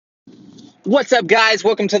What's up, guys?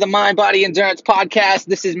 Welcome to the Mind Body Endurance Podcast.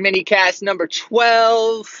 This is minicast number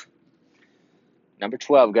 12. Number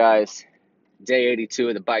 12, guys. Day 82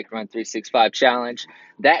 of the Bike Run 365 Challenge.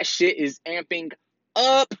 That shit is amping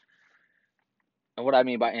up. And what I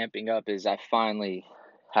mean by amping up is I finally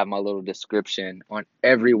have my little description on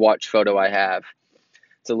every watch photo I have.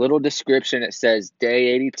 It's a little description. It says day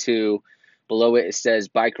 82. Below it, it says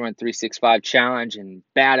Bike Run 365 Challenge in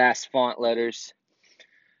badass font letters.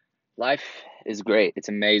 Life is great. It's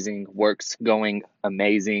amazing. Work's going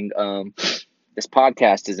amazing. This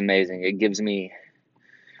podcast is amazing. It gives me,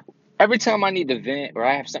 every time I need to vent or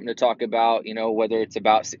I have something to talk about, whether it's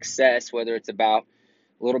about success, whether it's about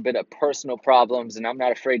a little bit of personal problems, and I'm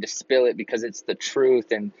not afraid to spill it because it's the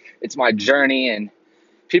truth and it's my journey. And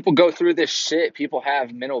people go through this shit. People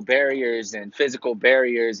have mental barriers and physical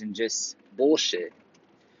barriers and just bullshit.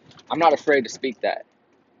 I'm not afraid to speak that.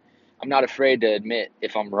 I'm not afraid to admit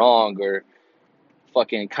if I'm wrong or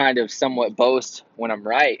fucking kind of somewhat boast when I'm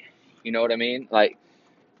right. You know what I mean? Like,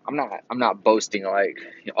 I'm not boasting like,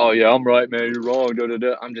 oh yeah, I'm right, man, you're wrong, da da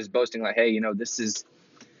da. I'm just boasting like, hey, this is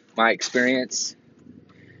my experience.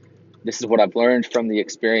 This is what I've learned from the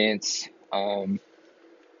experience.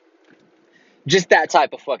 Just that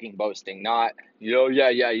type of fucking boasting, not,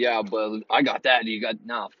 yeah, but I got that, you got,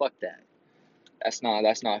 nah, fuck that. That's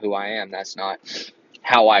not who I am. That's not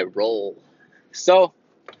how I roll. So,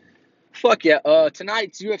 fuck yeah.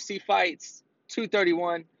 Tonight's UFC fights,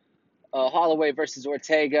 231. Holloway versus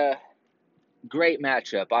Ortega. Great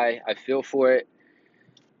matchup. I feel for it.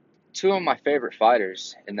 Two of my favorite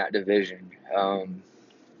fighters in that division.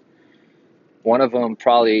 One of them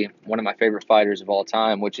probably one of my favorite fighters of all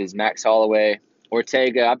time, which is Max Holloway.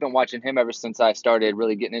 Ortega, I've been watching him ever since I started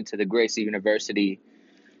really getting into the Gracie University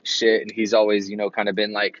shit, and he's always, kind of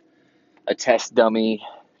been like a test dummy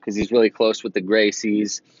because he's really close with the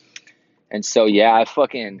Gracies. And so, yeah,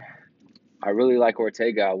 I really like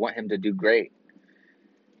Ortega. I want him to do great,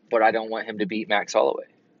 but I don't want him to beat Max Holloway.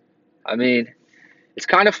 I mean, it's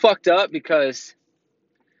kind of fucked up because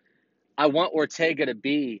I want Ortega to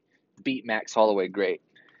beat Max Holloway great.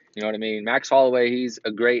 You know what I mean? Max Holloway, he's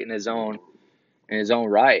a great in his own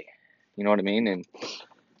right. You know what I mean? And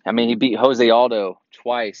I mean, he beat Jose Aldo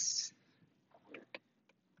twice.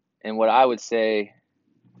 And what I would say,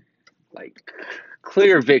 like,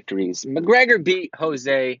 clear victories. McGregor beat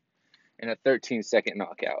Jose in a 13-second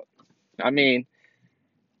knockout. I mean,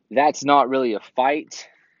 that's not really a fight,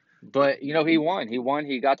 but he won. He won.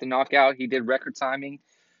 He got the knockout. He did record timing.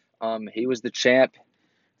 He was the champ.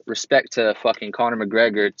 Respect to fucking Conor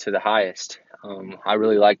McGregor to the highest. I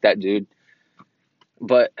really like that dude.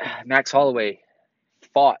 But Max Holloway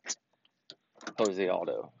fought Jose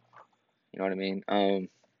Aldo. You know what I mean?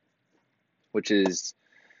 Which is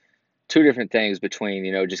two different things between,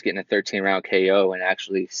 just getting a 13-round KO and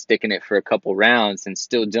actually sticking it for a couple rounds and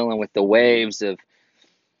still dealing with the waves of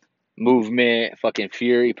movement, fucking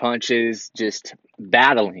fury punches, just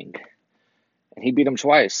battling. And he beat him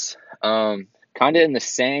twice. Kind of in the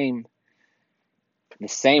same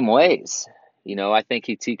ways. I think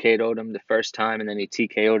he TKO'd him the first time and then he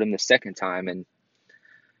TKO'd him the second time. And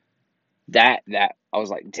that I was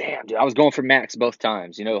like, damn, dude, I was going for Max both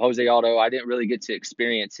times. Jose Aldo, I didn't really get to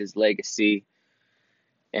experience his legacy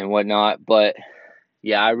and whatnot. But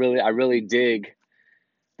yeah, I really dig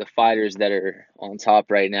the fighters that are on top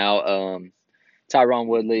right now. Tyron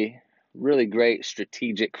Woodley, really great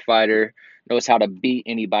strategic fighter, knows how to beat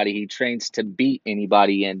anybody. He trains to beat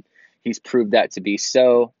anybody, and he's proved that to be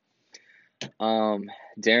so.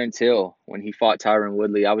 Darren Till, when he fought Tyron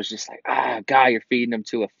Woodley, I was just like, guy, you're feeding him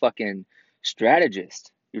to a fucking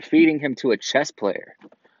strategist. You're feeding him to a chess player.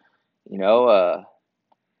 Tyron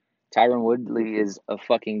Woodley is a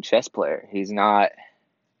fucking chess player. He's not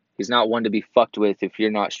one to be fucked with if you're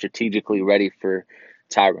not strategically ready for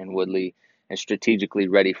Tyron Woodley and strategically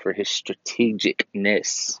ready for his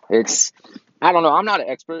strategicness. I don't know. I'm not an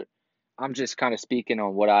expert. I'm just kind of speaking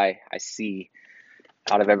on what I see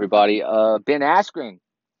out of everybody. Ben Askren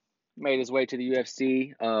made his way to the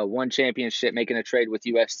UFC, won championship, making a trade with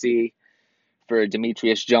UFC for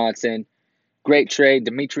Demetrius Johnson. Great trade.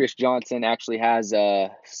 Demetrius Johnson actually has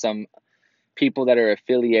some people that are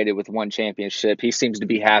affiliated with one championship. He seems to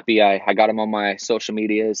be happy. I got him on my social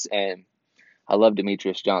medias, and I love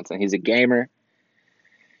Demetrius Johnson. He's a gamer.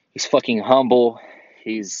 He's fucking humble.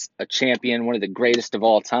 He's a champion, one of the greatest of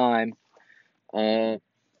all time. And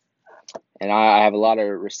I have a lot of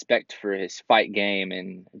respect for his fight game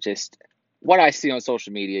and just what I see on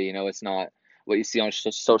social media. It's not what you see on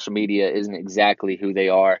social media isn't exactly who they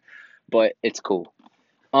are, but it's cool.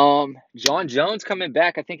 John Jones coming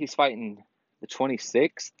back. I think he's fighting the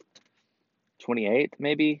 26th. 28th,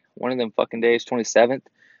 maybe one of them fucking days, 27th,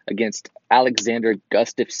 against Alexander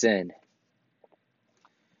Gustafsson.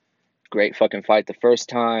 Great fucking fight the first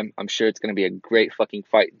time. I'm sure it's going to be a great fucking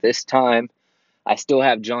fight this time. I still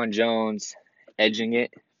have Jon Jones edging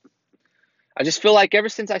it. I just feel like ever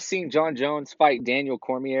since I seen Jon Jones fight Daniel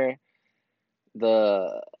Cormier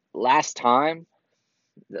the last time,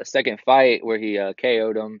 the second fight where he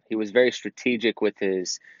KO'd him, he was very strategic with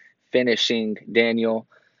his finishing Daniel.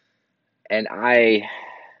 And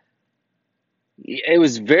it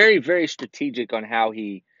was very, very strategic on how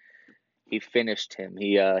he finished him.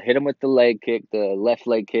 He hit him with the leg kick, the left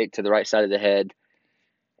leg kick to the right side of the head.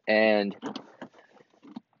 And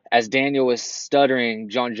as Daniel was stuttering,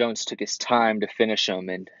 Jon Jones took his time to finish him.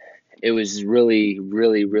 And it was really,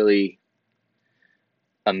 really, really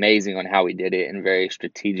amazing on how he did it and very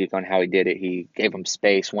strategic on how he did it. He gave him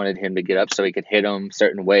space, wanted him to get up so he could hit him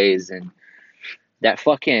certain ways. And that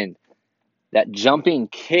jumping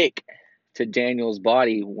kick to Daniel's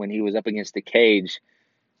body when he was up against the cage,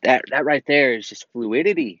 that right there is just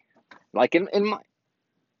fluidity. Like in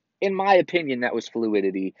my opinion, that was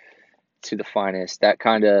fluidity to the finest. That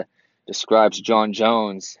kind of describes Jon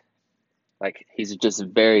Jones. Like he's just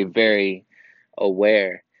very, very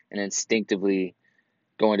aware and instinctively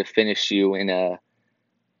going to finish you in a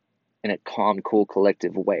calm, cool,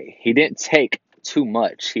 collective way. He didn't take too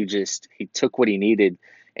much. He took what he needed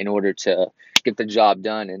in order to get the job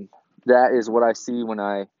done. And that is what I see when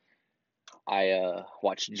I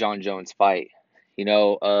watch Jon Jones fight.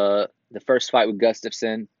 The first fight with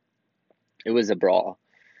Gustafsson, it was a brawl.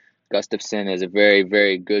 Gustafsson is a very,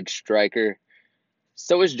 very good striker.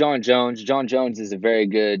 So is Jon Jones. Jon Jones is a very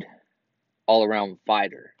good all-around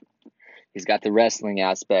fighter. He's got the wrestling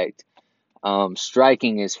aspect.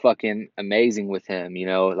 Striking is fucking amazing with him.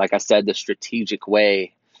 Like I said, the strategic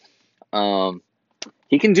way.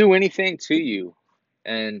 He can do anything to you.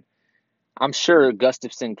 And I'm sure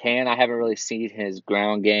Gustafsson can. I haven't really seen his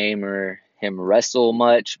ground game or him wrestle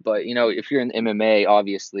much, but if you're in MMA,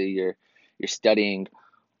 obviously you're studying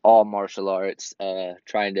all martial arts,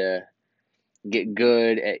 trying to get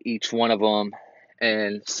good at each one of them.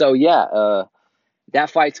 And so that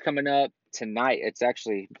fight's coming up tonight. It's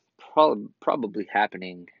actually probably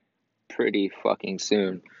happening pretty fucking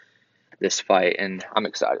soon, this fight, and I'm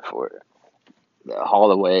excited for it. The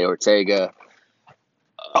Holloway Ortega.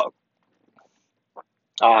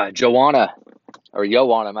 Joanna,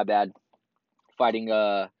 my bad, fighting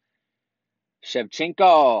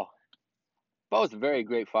Shevchenko. Both very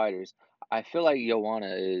great fighters. I feel like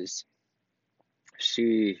Joanna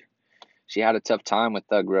she had a tough time with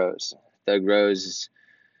Thug Rose. Thug Rose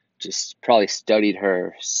just probably studied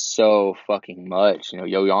her so fucking much.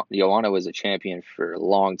 Joanna was a champion for a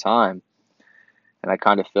long time, and I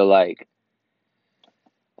kind of feel like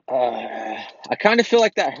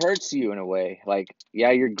that hurts you in a way. Like,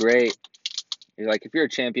 yeah, you're great. Like, if you're a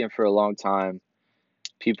champion for a long time,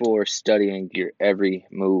 people are studying your every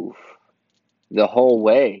move the whole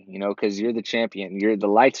way, because you're the champion. The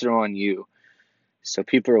lights are on you. So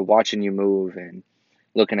people are watching you move and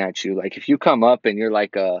looking at you. Like, if you come up and you're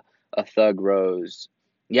like a Thug Rose,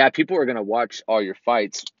 yeah, people are going to watch all your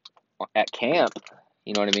fights at camp.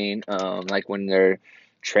 You know what I mean? Like when they're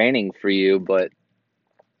training for you, but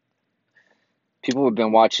people have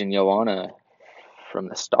been watching Joanna from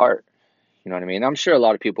the start. You know what I mean? I'm sure a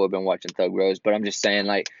lot of people have been watching Thug Rose, but I'm just saying,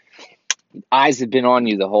 like, eyes have been on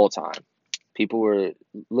you the whole time. People were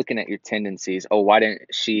looking at your tendencies. Oh, why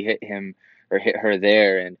didn't she hit him or hit her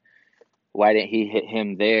there? And why didn't he hit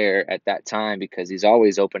him there at that time? Because he's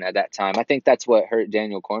always open at that time. I think that's what hurt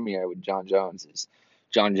Daniel Cormier with Jon Jones. Is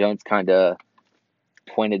Jon Jones kind of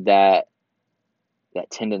pointed that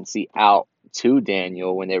tendency out to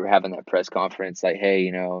Daniel when they were having that press conference, like, hey,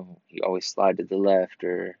 you always slide to the left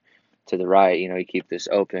or to the right, you keep this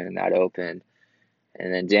open and that open.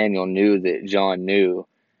 And then Daniel knew that Jon knew.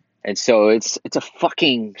 And so it's a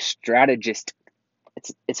fucking strategist.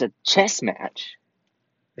 It's a chess match.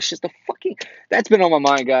 It's just that's been on my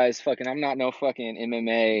mind, guys. Fucking, I'm not no fucking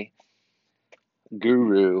MMA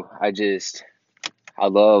guru. I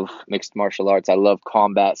love mixed martial arts. I love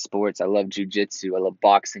combat sports. I love jiu-jitsu. I love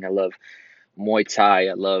boxing. I love Muay Thai.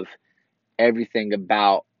 I love everything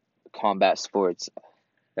about combat sports.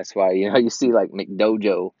 That's why, you see like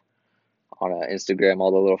McDojo on Instagram,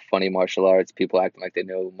 all the little funny martial arts. People acting like they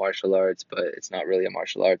know martial arts, but it's not really a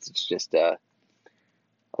martial arts. It's just a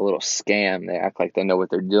little scam. They act like they know what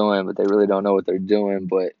they're doing, but they really don't know what they're doing.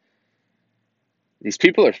 But these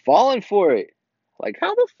people are falling for it. Like,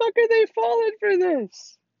 how the fuck are they falling for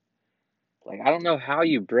this? Like, I don't know how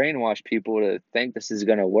you brainwash people to think this is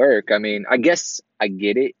going to work. I mean, I guess I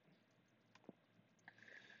get it.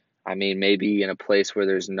 I mean, maybe in a place where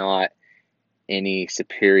there's not any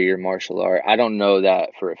superior martial art. I don't know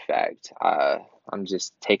that for a fact. I'm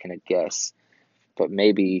just taking a guess, but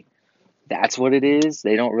maybe that's what it is.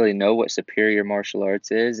 They don't really know what superior martial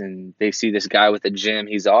arts is, and they see this guy with a gym.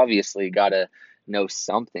 He's obviously got to know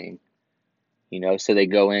something, so they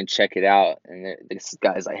go in, check it out, and this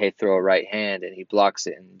guy's like, hey, throw a right hand, and he blocks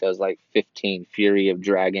it and does like 15 Fury of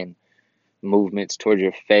Dragon movements towards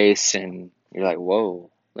your face, and you're like, whoa,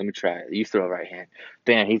 let me try it. You throw a right hand.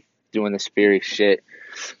 Bam, he's doing this Fury shit.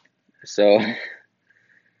 So,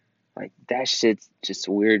 like, that shit's just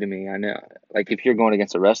weird to me. I know, like, if you're going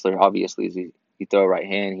against a wrestler, obviously, you throw a right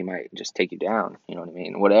hand, he might just take you down. You know what I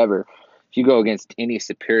mean? Whatever. If you go against any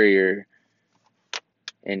superior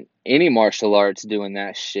in any martial arts doing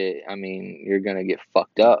that shit, I mean, you're gonna get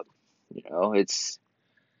fucked up.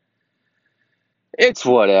 It's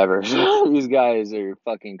whatever. These guys are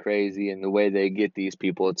fucking crazy, and the way they get these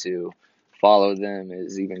people to follow them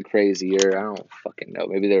is even crazier. I don't fucking know.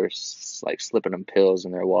 Maybe they're like slipping them pills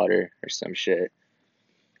in their water or some shit.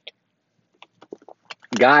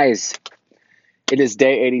 Guys, it is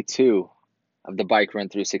day 82 of the Bike Run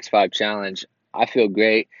 365 Challenge. I feel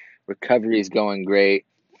great. Recovery is going great.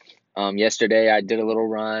 Yesterday I did a little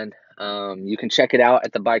run. You can check it out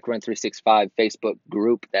at the Bike Run 365 Facebook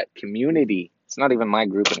group, that community. It's not even my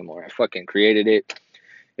group anymore. I fucking created it.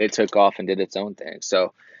 It took off and did its own thing.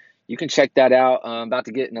 So you can check that out. I'm about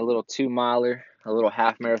to get in a little 2-miler, a little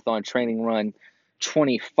half marathon training run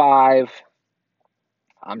 25.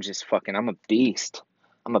 I'm a beast.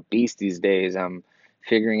 I'm a beast these days. I'm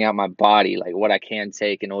figuring out my body, like what I can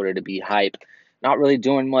take in order to be hype. Not really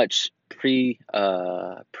doing much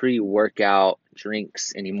pre-workout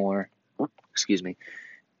drinks anymore. Excuse me.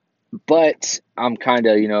 But I'm kind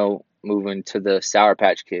of, moving to the Sour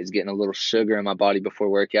Patch Kids, getting a little sugar in my body before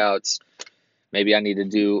workouts. Maybe I need to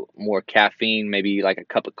do more caffeine, maybe like a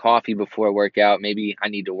cup of coffee before a workout. Maybe I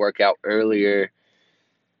need to work out earlier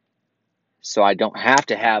so I don't have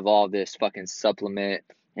to have all this fucking supplement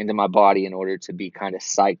into my body in order to be kind of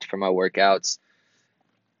psyched for my workouts.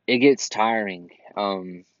 It gets tiring.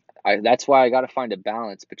 That's why I got to find a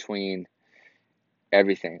balance between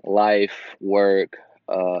everything: life, work,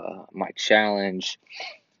 my challenge,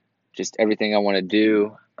 just everything I want to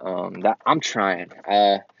do. That I'm trying.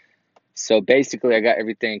 So basically, I got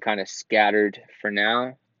everything kind of scattered for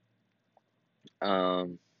now.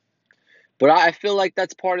 But I feel like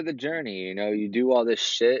that's part of the journey. You do all this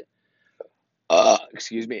shit.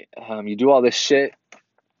 Excuse me. You do all this shit,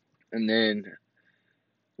 and then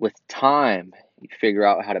with time, you figure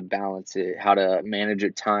out how to balance it, how to manage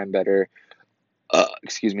your time better.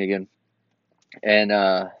 Excuse me again.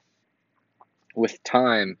 And with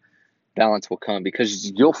time, balance will come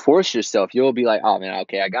because you'll force yourself. You'll be like, oh man,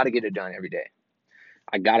 okay, I got to get it done every day.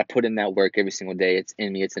 I got to put in that work every single day. It's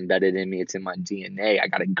in me. It's embedded in me. It's in my DNA. I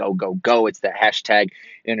got to go, go, go. It's that hashtag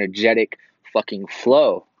energetic fucking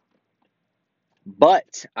flow.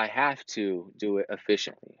 But I have to do it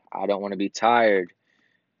efficiently. I don't want to be tired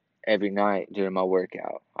every night during my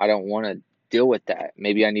workout. I don't want to deal with that.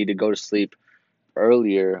 Maybe I need to go to sleep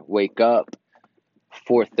earlier, wake up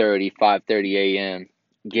 4:30, 5:30 a.m.,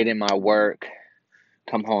 get in my work,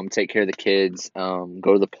 come home, take care of the kids,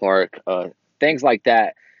 go to the park, things like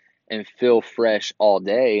that, and feel fresh all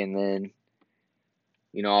day. And then,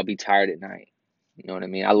 I'll be tired at night. You know what I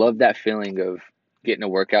mean? I love that feeling of getting a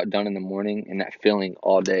workout done in the morning and that feeling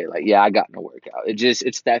all day. Like, yeah, I got in a workout.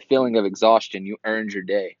 It's that feeling of exhaustion. You earned your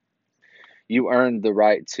day. You earned the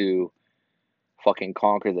right to fucking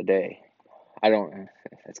conquer the day.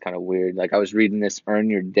 That's kind of weird. Like, I was reading this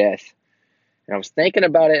Earn Your Death, and I was thinking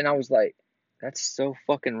about it, and I was like, that's so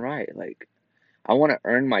fucking right. Like, I want to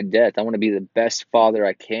earn my death. I want to be the best father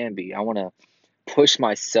I can be. I want to push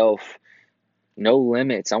myself, no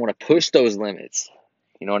limits. I want to push those limits.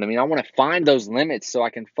 You know what I mean? I want to find those limits so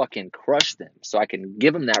I can fucking crush them, so I can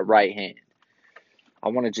give them that right hand. I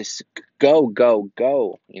want to just go, go,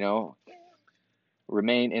 go,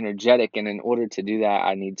 remain energetic. And in order to do that,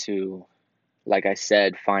 I need to, like I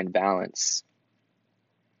said, find balance.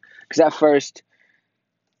 Because at first,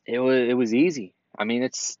 it was easy. I mean,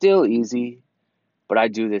 it's still easy, but I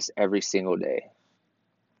do this every single day.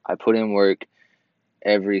 I put in work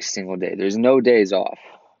every single day. There's no days off.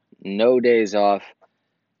 No days off.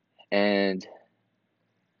 And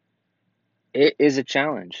it is a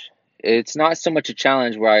challenge. It's not so much a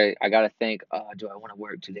challenge where I got to think, do I want to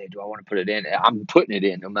work today? Do I want to put it in? I'm putting it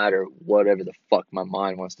in no matter whatever the fuck my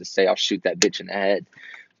mind wants to say. I'll shoot that bitch in the head.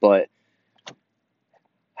 But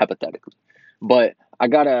hypothetically. But I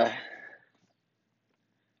gotta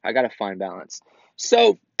find balance.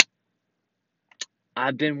 So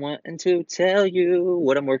I've been wanting to tell you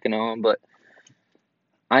what I'm working on, but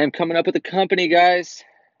I am coming up with a company, guys.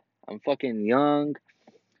 I'm fucking young.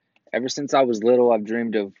 Ever since I was little, I've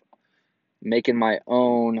dreamed of making my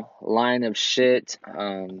own line of shit,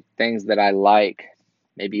 things that I like,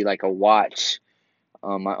 maybe like a watch,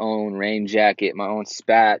 my own rain jacket, my own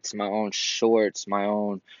spats, my own shorts, my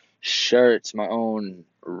own shirts, my own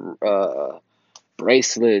uh,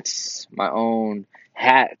 bracelets, my own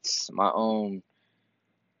hats, my own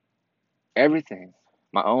everything,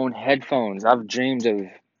 my own headphones. I've dreamed of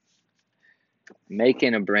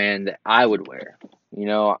making a brand that I would wear. You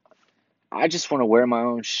know, I just want to wear my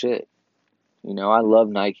own shit. You know, I love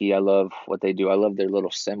Nike. I love what they do. I love their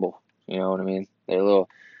little symbol. You know what I mean? Their little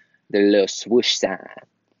swoosh sign.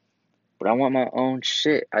 But I want my own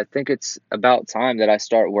shit. I think it's about time that I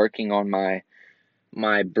start working on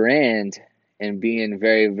my brand and being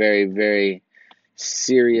very, very, very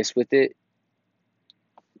serious with it,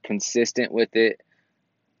 consistent with it,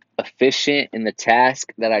 efficient in the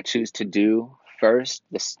task that I choose to do first,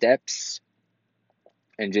 the steps,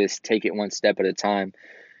 and just take it one step at a time.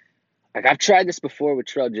 Like I've tried this before with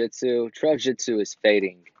Trail Jitsu. Trail Jitsu is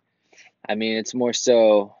fading. I mean, it's more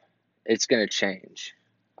so it's gonna change.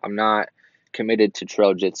 I'm not committed to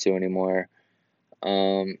Trail Jitsu anymore.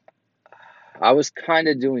 Um, I was kind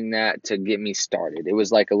of doing that to get me started. It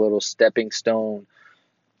was like a little stepping stone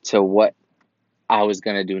to what I was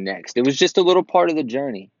gonna do next. It was just a little part of the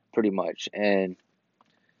journey, pretty much. And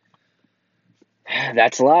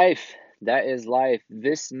that's life. That is life.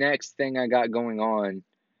 This next thing I got going on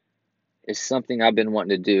is something I've been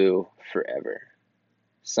wanting to do forever.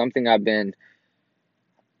 Something I've been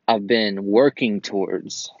working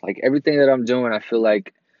towards. Like everything that I'm doing, I feel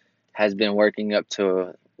like has been working up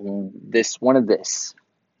to this one of this.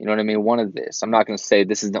 You know what I mean? One of this. I'm not going to say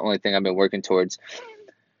this is the only thing I've been working towards,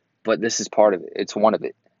 but this is part of it. It's one of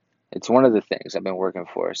it. It's one of the things I've been working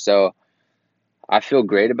for. So I feel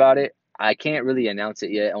great about it. I can't really announce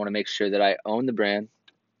it yet. I want to make sure that I own the brand,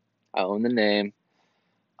 I own the name.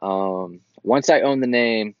 Once I own the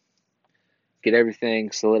name, get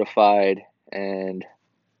everything solidified and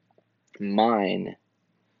mine,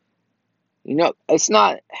 it's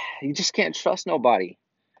not, you just can't trust nobody.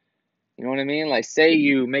 You know what I mean? Like, say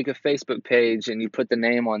you make a Facebook page and you put the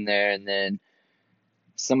name on there, and then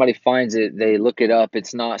somebody finds it, they look it up,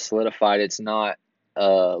 it's not solidified, it's not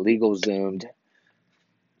legal zoomed.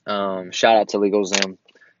 Shout out to LegalZoom.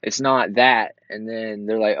 It's not that, and then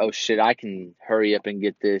they're like, "Oh shit, I can hurry up and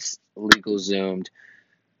get this legal zoomed,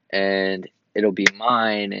 and it'll be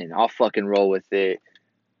mine, and I'll fucking roll with it."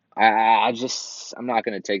 I'm not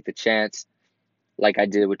gonna take the chance like I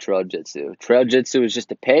did with Trail Jitsu. Trail Jitsu is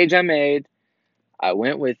just a page I made. I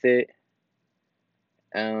went with it.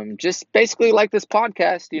 Just basically like this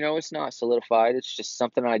podcast, it's not solidified. It's just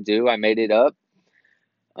something I do. I made it up.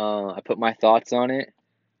 I put my thoughts on it.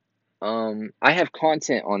 I have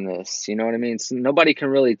content on this, you know what I mean? So nobody can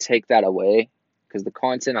really take that away because the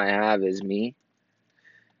content I have is me.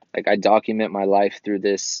 Like I document my life through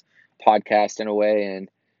this podcast in a way, and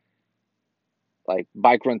like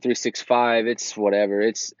Bike Run 365, it's whatever.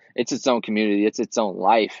 It's its own community. It's its own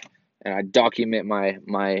life, and I document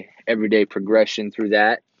my everyday progression through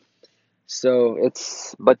that. So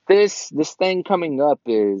but this thing coming up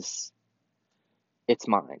it's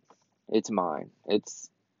mine. It's mine. It's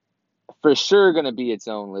for sure going to be its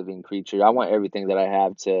own living creature. I want everything that I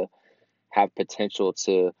have to have potential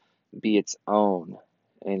to be its own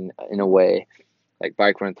in a way, like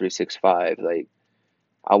Bike Run 365. Like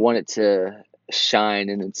I want it to shine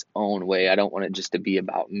in its own way. I don't want it just to be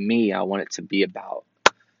about me. I want it to be about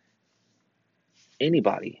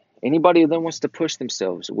anybody. Anybody that wants to push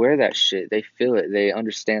themselves, wear that shit. They feel it. They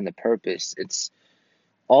understand the purpose. It's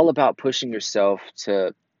all about pushing yourself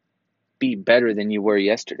to be better than you were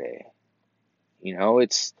yesterday.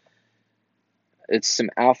 It's some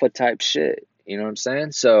alpha type shit. You know what I'm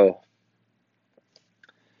saying? So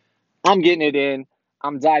I'm getting it in.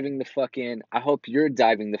 I'm diving the fuck in. I hope you're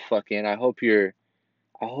diving the fuck in. I hope you're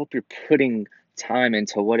putting time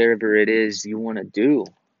into whatever it is you want to do.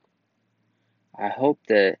 I hope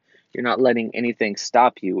that you're not letting anything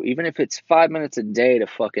stop you. Even if it's 5 minutes a day to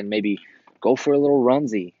fucking maybe go for a little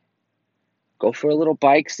runsy. Go for a little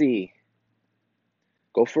bikesy.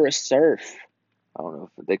 Go for a surf. I don't know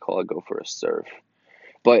if they call it go for a surf.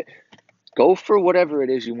 But go for whatever it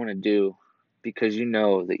is you want to do because you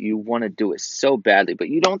know that you want to do it so badly, but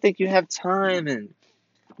you don't think you have time, and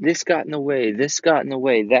this got in the way,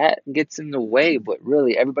 that gets in the way, but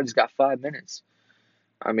really everybody's got 5 minutes.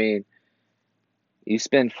 I mean, you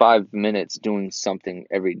spend 5 minutes doing something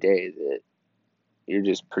every day that you're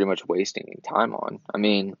just pretty much wasting time on. I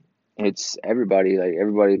mean, it's everybody, like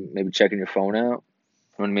everybody maybe checking your phone out. You know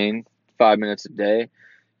what I mean? 5 minutes a day.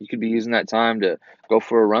 You could be using that time to go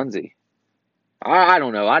for a runsy. I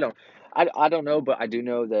don't know. I don't know, but I do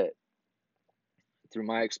know that through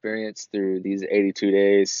my experience through these 82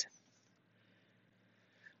 days,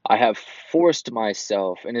 I have forced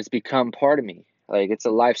myself and it's become part of me. Like it's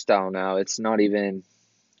a lifestyle now. It's not even,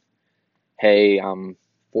 hey, I'm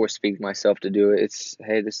force feeding myself to do it. It's,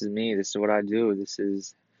 hey, this is me. This is what I do. This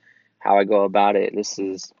is how I go about it. This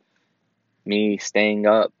is me staying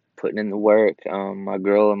up, putting in the work. My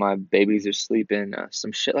girl and my babies are sleeping,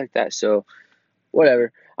 some shit like that. So,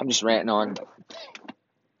 whatever. I'm just ranting on.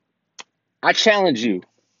 I challenge you.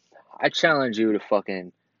 I challenge you to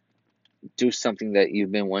fucking do something that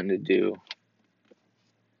you've been wanting to do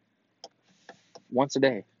once a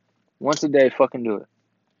day. Once a day, fucking do it.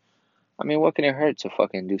 I mean, what can it hurt to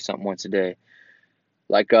fucking do something once a day?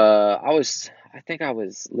 Like, I think I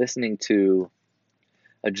was listening to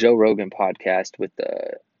a Joe Rogan podcast with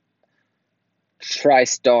the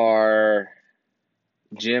TriStar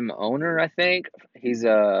gym owner, I think. He's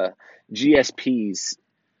GSP's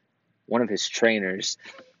one of his trainers.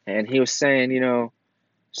 And he was saying,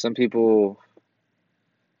 some people,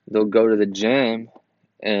 they'll go to the gym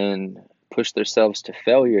and push themselves to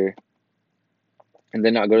failure and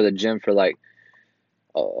then not go to the gym for like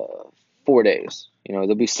 4 days.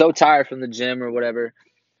 They'll be so tired from the gym or whatever,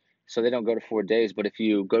 so they don't go to 4 days. But if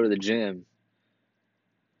you go to the gym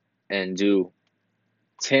and do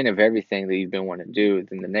 10 of everything that you've been wanting to do,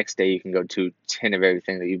 then the next day you can go to 10 of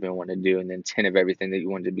everything that you've been wanting to do, and then 10 of everything that you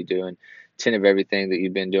wanted to be doing, 10 of everything that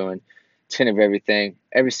you've been doing, 10 of everything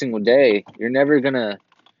every single day. You're never gonna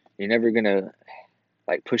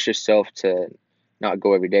like push yourself to not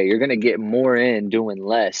go every day. You're gonna get more in doing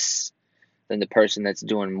less than the person that's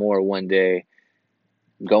doing more one day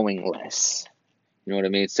going less. You know what I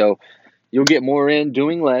mean? So you'll get more in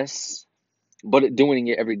doing less, but doing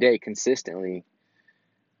it every day consistently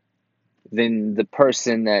than the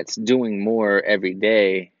person that's doing more every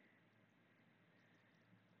day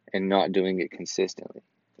and not doing it consistently.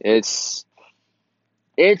 It's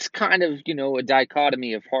kind of, a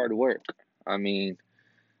dichotomy of hard work. I mean,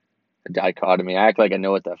 a dichotomy. I act like I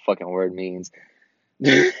know what that fucking word means.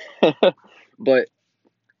 But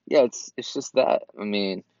yeah, it's just that. I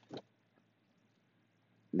mean,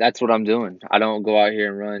 that's what I'm doing. I don't go out here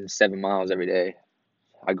and run 7 miles every day.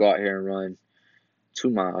 I go out here and run 2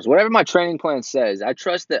 miles. Whatever my training plan says. I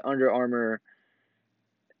trust that Under Armour,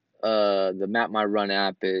 the Map My Run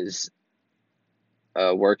app is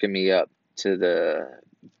working me up to the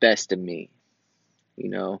best of me.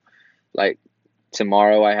 Like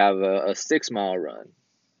tomorrow I have a 6 mile run.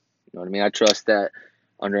 You know what I mean? I trust that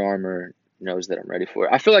Under Armour knows that I'm ready for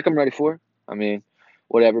it. I feel like I'm ready for it. I mean,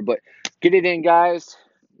 whatever. But get it in, guys.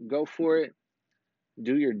 Go for it.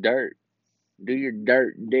 Do your dirt. Do your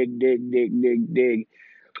dirt. Dig, dig, dig, dig, dig.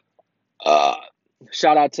 Uh,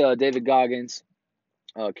 Shout out to David Goggins,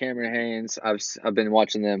 Cameron Haynes. I've been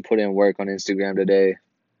watching them put in work on Instagram today.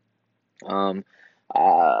 I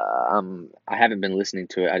haven't been listening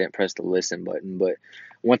to it. I didn't press the listen button, but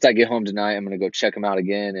once I get home tonight, I'm gonna go check them out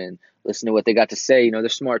again and listen to what they got to say. They're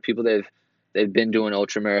smart people. They've been doing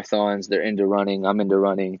ultra marathons. They're into running. I'm into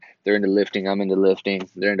running. They're into lifting. I'm into lifting.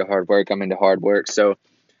 They're into hard work. I'm into hard work. So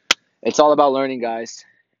it's all about learning, guys.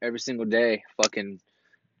 Every single day, fucking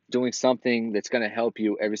doing something that's gonna help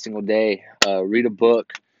you every single day. Read a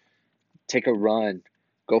book. Take a run.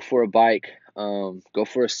 Go for a bike. Go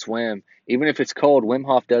for a swim. Even if it's cold, Wim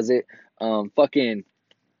Hof does it. Fucking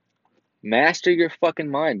master your fucking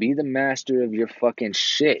mind. Be the master of your fucking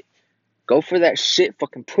shit. Go for that shit.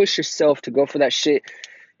 Fucking push yourself to go for that shit.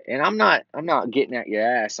 And I'm not getting at your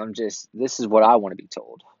ass. This is what I want to be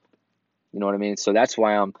told. You know what I mean? So that's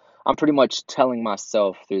why I'm pretty much telling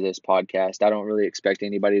myself through this podcast. I don't really expect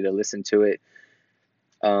anybody to listen to it.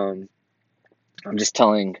 I'm just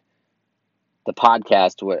telling the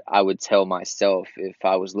podcast what I would tell myself if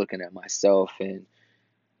I was looking at myself and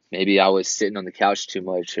maybe I was sitting on the couch too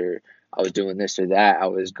much, or I was doing this or that. I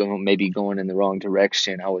was going in the wrong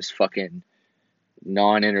direction. I was fucking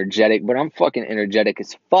non-energetic, but I'm fucking energetic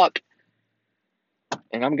as fuck.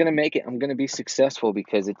 And I'm going to make it. I'm going to be successful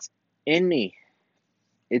because it's in me.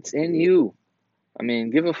 It's in you. I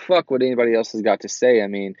mean, give a fuck what anybody else has got to say. I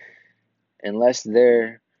mean, unless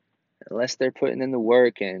they're putting in the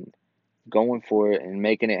work and going for it and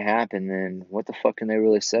making it happen, then what the fuck can they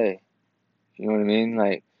really say? You know what I mean?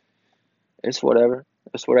 Like, it's whatever.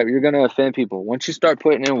 It's whatever. You're gonna offend people once you start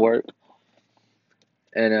putting in work.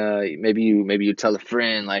 And maybe you tell a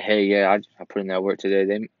friend like, hey, yeah, I put in that work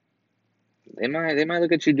today. They might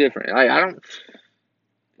look at you different. I don't.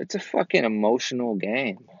 It's a fucking emotional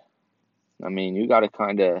game. I mean, you got to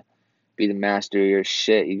kind of be the master of your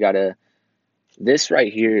shit. You got to. This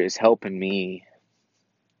right here is helping me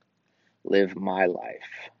live my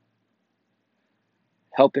life,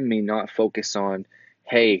 helping me not focus on,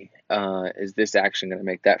 hey, is this action gonna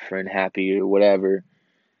make that friend happy or whatever.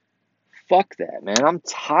 Fuck that, man. I'm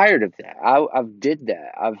tired of that. I've did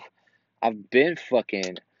that. I've been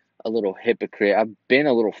fucking a little hypocrite. I've been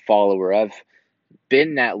a little follower. I've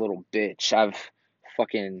been that little bitch. I've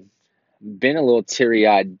fucking been a little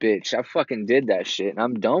teary-eyed bitch. I fucking did that shit and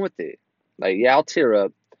I'm done with it. Like, yeah, I'll tear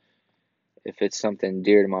up if it's something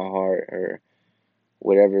dear to my heart or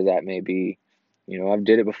whatever that may be. You know, I've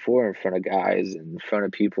did it before in front of guys, in front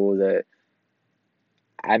of people that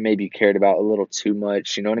I maybe cared about a little too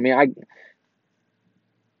much. You know what I mean?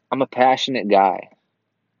 I'm a passionate guy.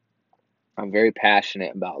 I'm very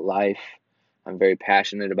passionate about life. I'm very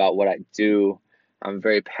passionate about what I do. I'm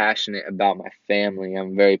very passionate about my family.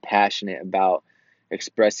 I'm very passionate about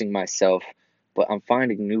expressing myself, but I'm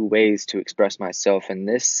finding new ways to express myself, and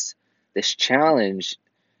this challenge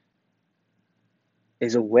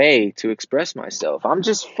is a way to express myself. I'm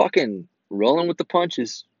just fucking rolling with the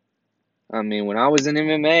punches. I mean, when I was in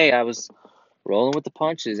MMA, I was rolling with the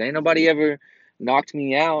punches. Ain't nobody ever knocked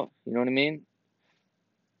me out. You know what I mean?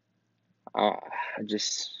 Uh, I don't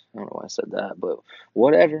know why I said that, but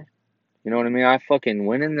whatever. You know what I mean? I fucking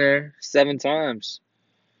went in there 7 times.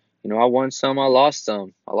 You know, I won some, I lost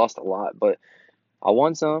some. I lost a lot, but I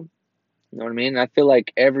won some. You know what I mean? I feel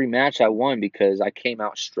like every match I won because I came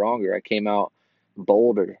out stronger. I came out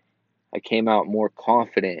bolder. I came out more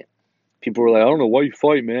confident. People were like, I don't know why you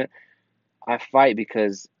fight, man. I fight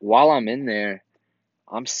because while I'm in there,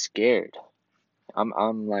 I'm scared.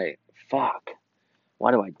 I'm like, fuck,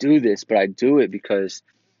 why do I do this? But I do it because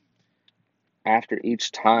after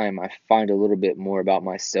each time I find a little bit more about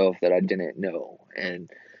myself that I didn't know. And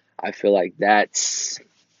I feel like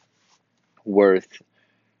worth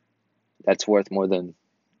that's worth more than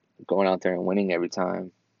going out there and winning every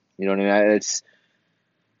time. You know what I mean? It's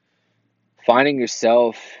finding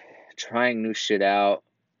yourself, trying new shit out.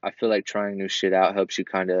 I feel like trying new shit out helps you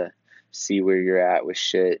kind of see where you're at with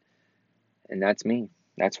shit. And that's me.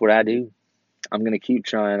 That's what I do. I'm gonna keep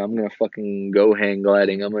trying. I'm gonna fucking go hang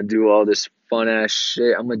gliding. I'm gonna do all this fun ass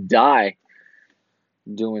shit. I'm gonna die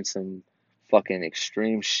doing some fucking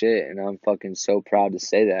extreme shit, and I'm fucking so proud to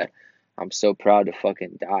say that. I'm so proud to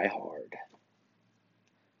fucking die hard.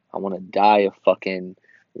 I want to die a fucking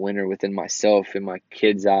winner within myself, in my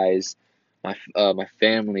kids' eyes, my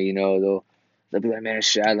family. You know, they'll be like, man,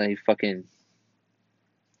 Shadlin,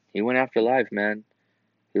 he went after life, man.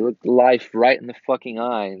 He looked life right in the fucking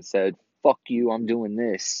eye and said, "Fuck you, I'm doing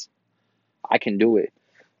this. I can do it."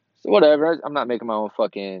 So whatever. I'm not making my own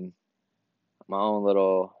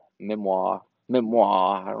little memoir.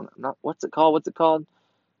 Memoir. I don't not what's it called? What's it called?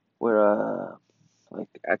 Where like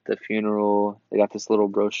at the funeral they got this little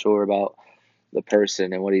brochure about the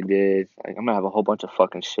person and what he did. Like I'm gonna have a whole bunch of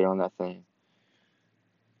fucking shit on that thing.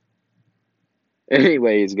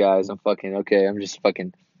 Anyways, guys, I'm fucking okay. I'm just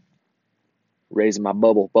fucking raising my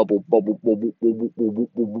bubble. Bubble, bubble, bubble, bubble, bubble,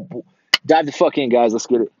 bubble, bubble. Dive the fuck in, guys. Let's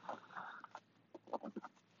get it.